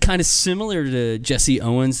 That's kind of similar to Jesse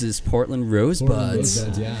Owens' Portland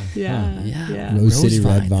Rosebuds. Yeah. Rose City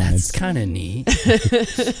Red Vines. That's kind of neat.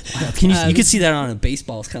 Wow. You can see that on a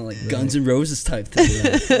baseball. It's kind of like Guns N' Roses type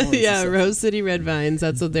thing. Yeah, Rose City Red Vines.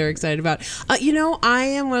 That's what they're excited about. I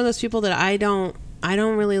am one of those people that I don't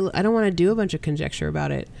want to do a bunch of conjecture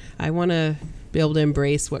about it. I want to be able to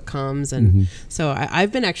embrace what comes, and so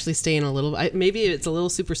I've been actually staying a little. Maybe it's a little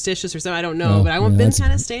superstitious or something. I don't know, but I've been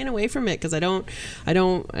kind of staying away from it because I don't. I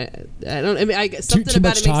mean, something too about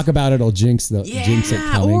much it talk about it will jinx it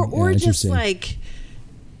coming. Or just like.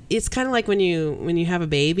 It's kind of like when you have a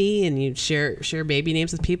baby and you share baby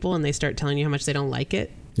names with people and they start telling you how much they don't like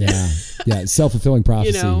it. Yeah, self-fulfilling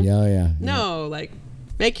prophecy. Yeah. No, like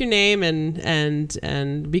make your name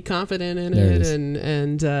and be confident in There it it, is.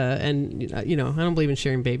 and you know, I don't believe in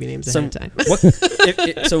sharing baby names ahead of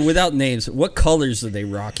time. So without names, what colors are they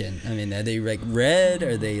rocking? I mean, are they like red?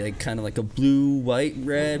 Are they like kind of like a blue, white,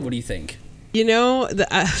 red? What do you think? You know,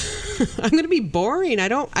 I'm going to be boring. I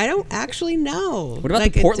don't actually know. What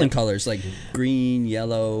about the Portland colors, like green,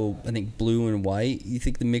 yellow, I think blue and white? You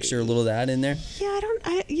think the mixture a little of that in there? Yeah,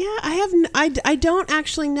 I don't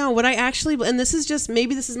actually know what I actually, and this is just,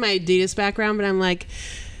 maybe this is my Adidas background, but I'm like,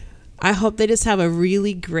 I hope they just have a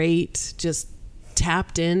really great, just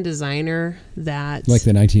tapped in designer that Like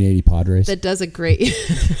the 1980 Padres. that does a great.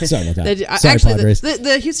 Sorry about that. that- Sorry, actually, Padres.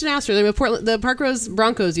 the Houston Astros, the Park Rose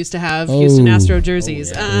Broncos used to have Houston Astro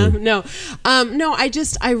jerseys. No,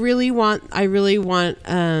 I really want,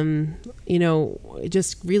 you know,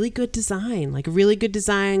 just really good design, like really good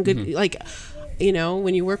design, good like, you know,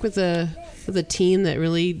 when you work with a team that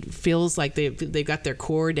really feels like they've got their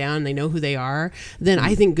core down, they know who they are, then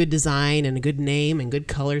I think good design and a good name and good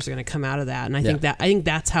colors are going to come out of that, and I think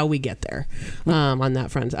that's how we get there on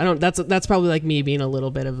that front. That's probably like me being a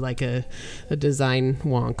little bit of like a design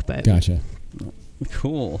wonk, but Gotcha.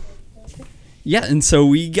 Cool. Yeah, and so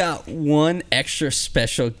we got one extra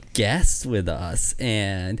special guest with us,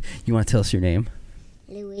 and you want to tell us your name?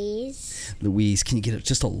 Louise, can you get it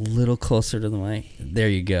just a little closer to the mic? There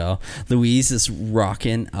you go. Louise is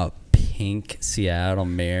rocking a pink Seattle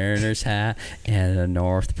Mariners hat and a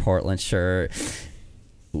North Portland shirt.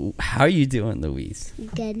 How are you doing, Louise?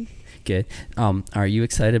 Good. Are you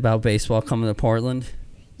excited about baseball coming to Portland?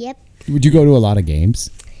 Yep. Would you go to a lot of games?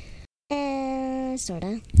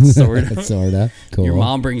 Sorta. Sorta. Cool. Your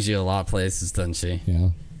mom brings you a lot of places, doesn't she? Yeah.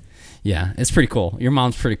 Yeah, it's pretty cool. Your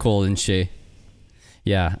mom's pretty cool, isn't she?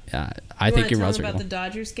 Yeah, I think your mom's pretty about cool. the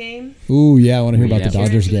Dodgers game. Ooh, yeah. I want to hear about the Yeah.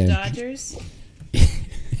 Dodgers Cheering game. for the Dodgers.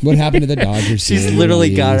 What happened to the Dodgers? She's game,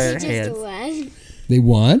 literally got Louise? her Just hands. one. They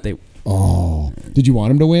won? They- Oh. Did you want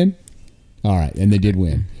them to win? All right. And they did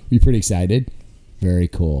win. Were you pretty excited? Very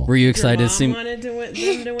cool. Were you excited Your to see? mom wanted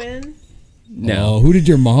them to win. No, Oh, who did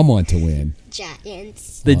your mom want to win?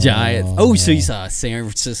 Giants. the Giants. Oh, so you saw a San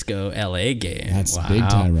Francisco LA game? That's Wow. big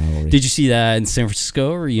time rivalry. Did you see that in San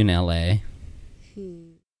Francisco, or were you in LA?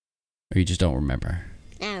 Or you just don't remember?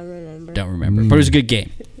 I don't remember. Don't remember. But it was a good game.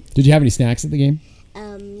 Did you have any snacks at the game?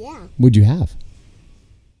 Yeah. What'd you have?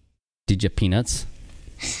 Did you have peanuts,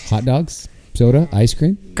 Hot dogs? Soda? Ice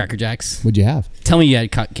cream? Cracker Jacks? What'd you have? Tell me you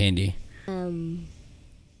had cotton candy.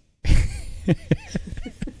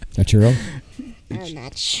 A churro? I'm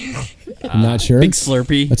not sure. I'm not sure. Big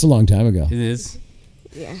Slurpee. That's a long time ago. It is.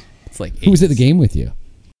 Yeah. It's like Who was at the game with you?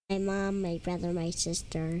 My mom, my brother, my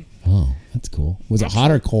sister. Oh, that's cool. Was it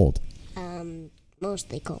hot or cold?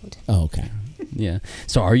 Mostly cold. Oh, okay. Yeah.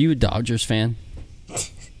 So are you a Dodgers fan?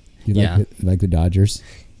 You Yeah. like the Dodgers?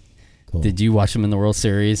 Cool. Did you watch them in the World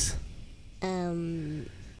Series?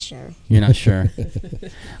 Sure. You're not sure.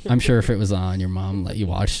 I'm sure if it was on, your mom let you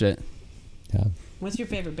watch it. Yeah. What's your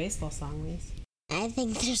favorite baseball song, Lise? I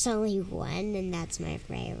think there's only one, and that's my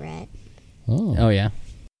favorite. Oh. Oh yeah.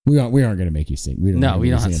 We aren't going to make you sing. We don't No, have we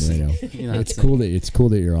to don't have sing to on the sing. radio. You don't have It's to cool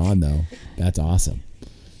that you're on though. That's awesome.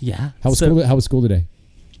 Yeah. How was school today?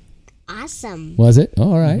 Awesome. Was it?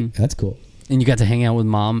 Oh, all right. Mm-hmm. That's cool. And you got to hang out with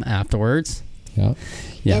mom afterwards. Yeah.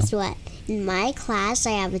 Yeah. Guess what? In my class,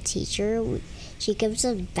 I have a teacher. She gives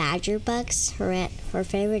us badger bucks. Her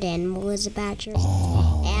favorite animal is a badger.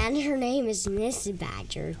 Oh. And her name is Miss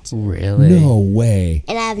Badger. Really? No way.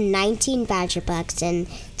 And I have 19 badger bucks and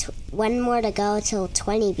one more to go till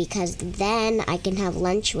 20 because then I can have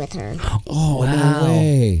lunch with her. Oh, Wow. no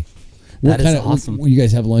way. That is awesome. Will you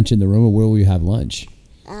guys have lunch in the room, or where will you have lunch?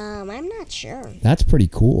 I'm not sure. That's pretty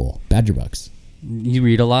cool. Badger bucks. You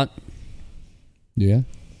read a lot? Yeah.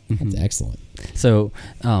 Mm-hmm. That's excellent. So,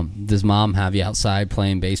 does mom have you outside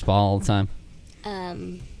playing baseball all the time?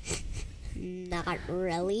 Not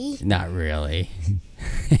really. Not really.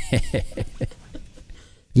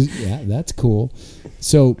 Yeah, that's cool.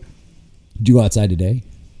 So, did you go outside today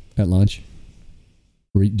at lunch?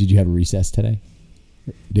 Did you have a recess today?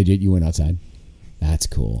 Did you? You went outside? That's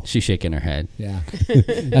cool. She's shaking her head. Yeah.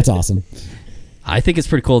 That's awesome. I think it's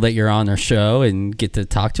pretty cool that you're on our show and get to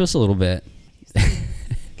talk to us a little bit.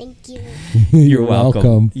 Thank you. You're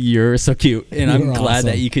welcome. You're so cute, and I'm You're glad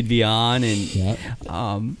that awesome. you could be on. And Yeah.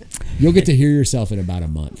 um, You'll get to hear yourself in about a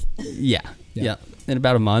month. yeah. Yeah. In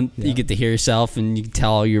about a month, Yeah. you get to hear yourself, and you can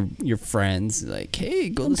tell all your friends, like, "Hey,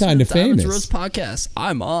 go I'm listen kinda to Diamonds famous. Rose podcast.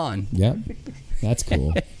 I'm on." Yep. That's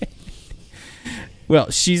cool. Well,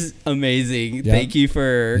 she's amazing. Yeah. Thank you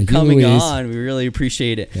for Thank you, coming Louise. on. We really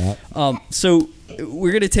appreciate it. Yeah. So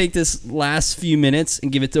we're going to take this last few minutes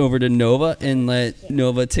and give it over to Nova and let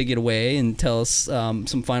Nova take it away and tell us some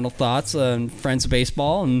final thoughts on Friends of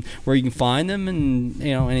Baseball and where you can find them and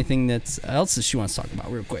anything else that she wants to talk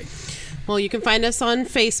about real quick. Well, you can find us on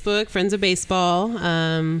Facebook, Friends of Baseball.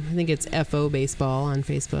 I think it's FO Baseball on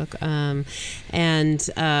Facebook. And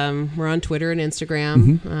we're on Twitter and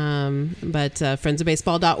Instagram. But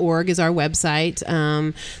friendsofbaseball.org is our website.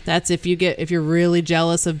 That's if you're really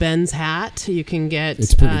jealous of Ben's hat, you can get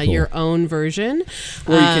cool. Your own version.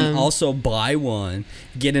 Or you can also buy one,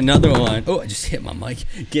 get another one. Oh, I just hit my mic.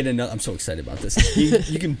 Get another. I'm so excited about this.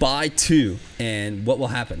 You can buy two, and what will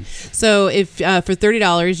happen? So if for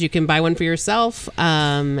 $30, you can buy one for yourself,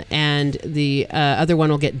 and the other one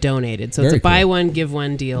will get donated. So it's a buy one, give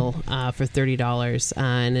one deal for $30,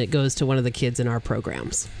 and it goes to one of the kids in our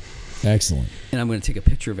programs. Excellent. And I'm going to take a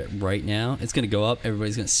picture of it right now. It's going to go up.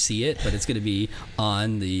 Everybody's going to see it, but it's going to be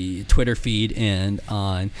on the Twitter feed and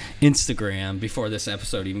on Instagram before this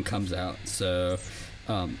episode even comes out. So,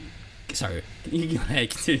 sorry, you can go ahead and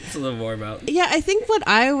continue a little more about. Yeah, I think what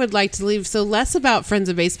I would like to leave, so less about Friends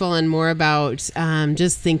of Baseball and more about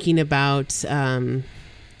just thinking about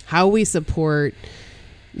how we support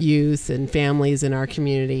youth and families in our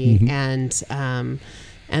community, and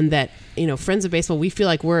that Friends of Baseball, we feel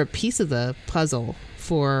like we're a piece of the puzzle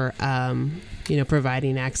for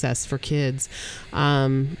providing access for kids,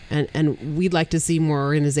 and we'd like to see more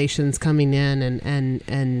organizations coming in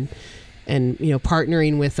and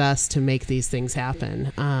partnering with us to make these things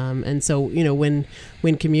happen. And so when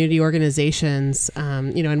community organizations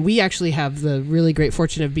and we actually have the really great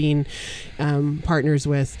fortune of being partners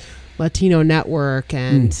with Latino Network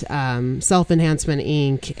and Self Enhancement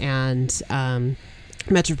Inc. and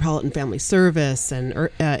Metropolitan Family Service and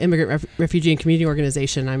Immigrant Refugee and Community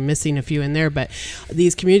Organization. I'm missing a few in there, but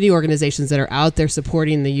these community organizations that are out there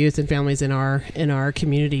supporting the youth and families in our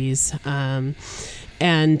communities.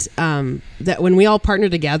 And that when we all partner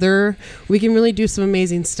together, we can really do some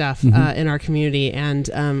amazing stuff in our community. And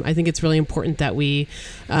I think it's really important that we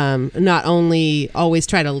not only always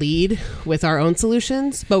try to lead with our own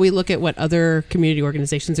solutions, but we look at what other community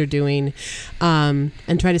organizations are doing and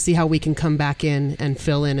try to see how we can come back in and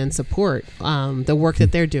fill in and support the work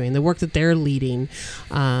that they're doing, the work that they're leading,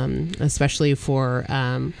 especially for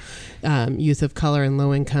youth of color and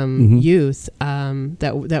low-income youth,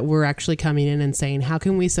 that we're actually coming in and saying, how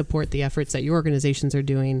can we support the efforts that your organizations are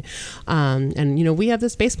doing? And we have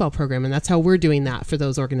this baseball program, and that's how we're doing that for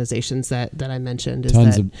those organizations that I mentioned. Is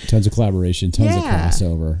tons of collaboration, tons of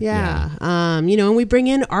crossover. Yeah. And we bring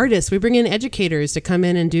in artists, we bring in educators to come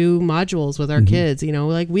in and do modules with our kids.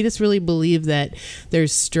 We just really believe that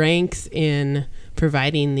there's strength in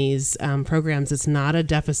providing these programs. It's not a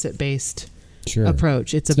deficit-based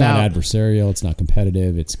approach. It's about not adversarial. It's not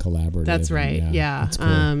competitive. It's collaborative. That's right. Yeah. Cool.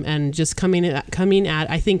 And just coming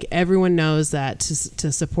at. I think everyone knows that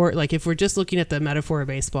to support. Like if we're just looking at the metaphor of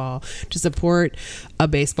baseball, to support a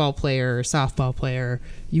baseball player or softball player,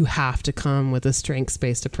 you have to come with a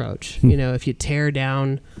strengths-based approach. If you tear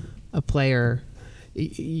down a player,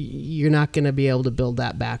 you're not going to be able to build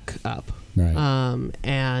that back up. Right.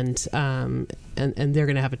 And they're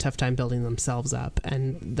going to have a tough time building themselves up.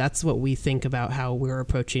 And that's what we think about how we're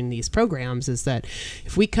approaching these programs, is that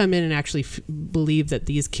if we come in and actually believe that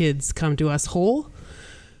these kids come to us whole,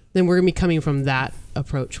 then we're going to be coming from that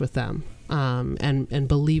approach with them. And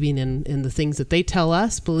believing in the things that they tell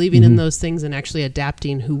us, believing in those things, and actually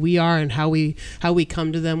adapting who we are and how we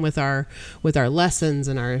come to them with our lessons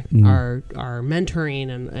and our mentoring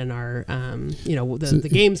and our the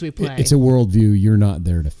games we play. It's a worldview. You're not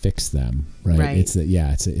there to fix them, right? It's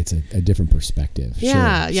a different perspective.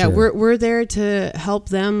 Yeah, sure. We're there to help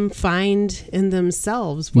them find in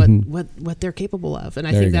themselves what they're capable of, and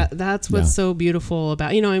I think that's what's so beautiful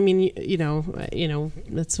about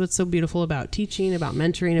that's what's so beautiful about teaching, about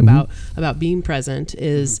mentoring, about being present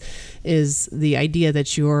is the idea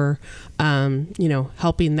that you're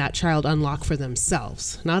helping that child unlock for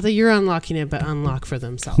themselves. Not that you're unlocking it, but unlock for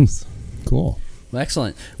themselves. Cool. Well,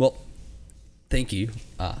 excellent. Well, thank you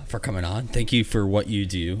for coming on. Thank you for what you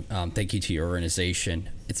do. Thank you to your organization.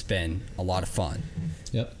 It's been a lot of fun.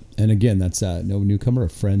 Yep. And again, that's no newcomer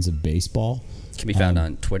of Friends of Baseball. Can be found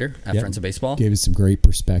on Twitter at Friends of Baseball. Gave us some great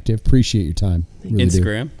perspective. Appreciate your time. Really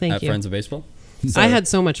Instagram at Friends of Baseball. I had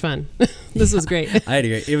so much fun. This was great.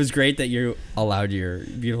 It was great that you allowed your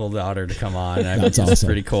beautiful daughter to come on. That's awesome. awesome.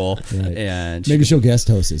 Pretty cool. Right. And maybe she'll guest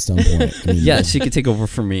host at some point. Yeah, she could take over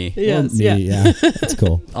for me. Yes, yeah, that's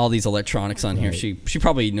cool. All these electronics on here, she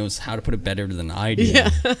probably knows how to put it better than I do. Yeah.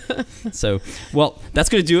 So, well, that's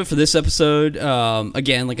going to do it for this episode.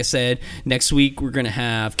 Again, like I said, next week we're going to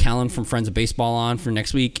have Callan from Friends of Baseball on for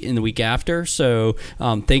next week and the week after. So,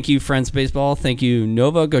 thank you, Friends of Baseball. Thank you,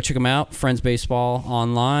 Nova. Go check them out. Friends Baseball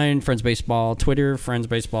online, Friends Baseball Twitter, Friends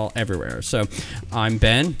Baseball everywhere. So, I'm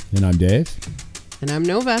Ben. And I'm Dave. And I'm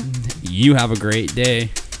Nova. You have a great day.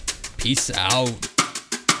 Peace out.